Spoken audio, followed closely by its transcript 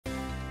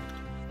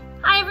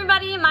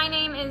everybody, my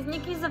name is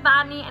Nikki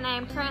Zavodny and I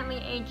am currently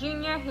a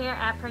junior here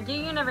at Purdue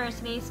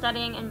University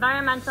studying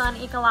environmental and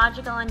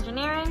ecological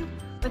engineering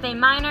with a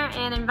minor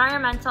in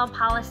environmental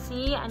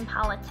policy and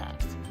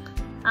politics.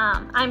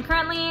 I'm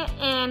currently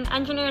in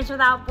Engineers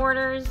Without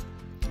Borders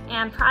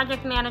and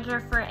project manager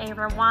for a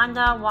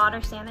Rwanda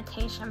water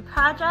sanitation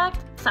project.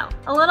 So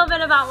a little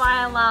bit about why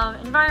I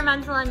love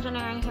environmental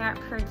engineering here at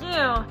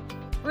Purdue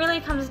really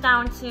comes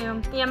down to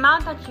the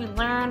amount that you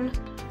learn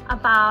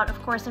about, of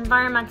course,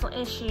 environmental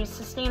issues,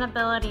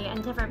 sustainability,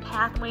 and different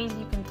pathways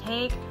you can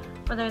take,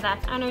 whether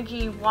that's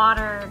energy,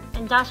 water,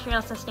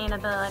 industrial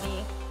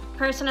sustainability.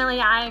 Personally,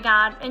 I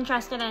got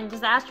interested in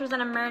disasters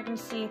and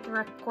emergency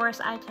through a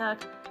course I took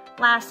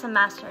last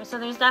semester. So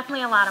there's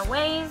definitely a lot of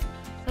ways.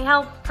 They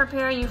help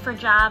prepare you for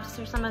jobs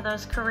through some of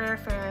those career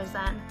fairs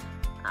and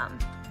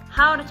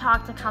how to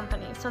talk to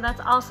companies. So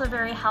that's also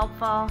very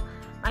helpful.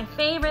 My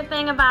favorite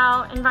thing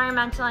about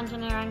environmental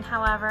engineering,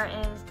 however,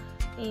 is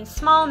the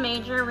small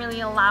major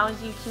really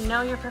allows you to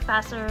know your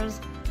professors,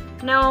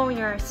 know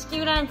your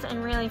students,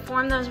 and really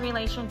form those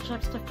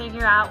relationships to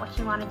figure out what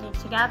you want to do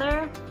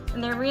together.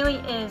 And there really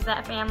is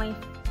that family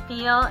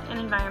feel in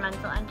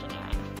environmental engineering.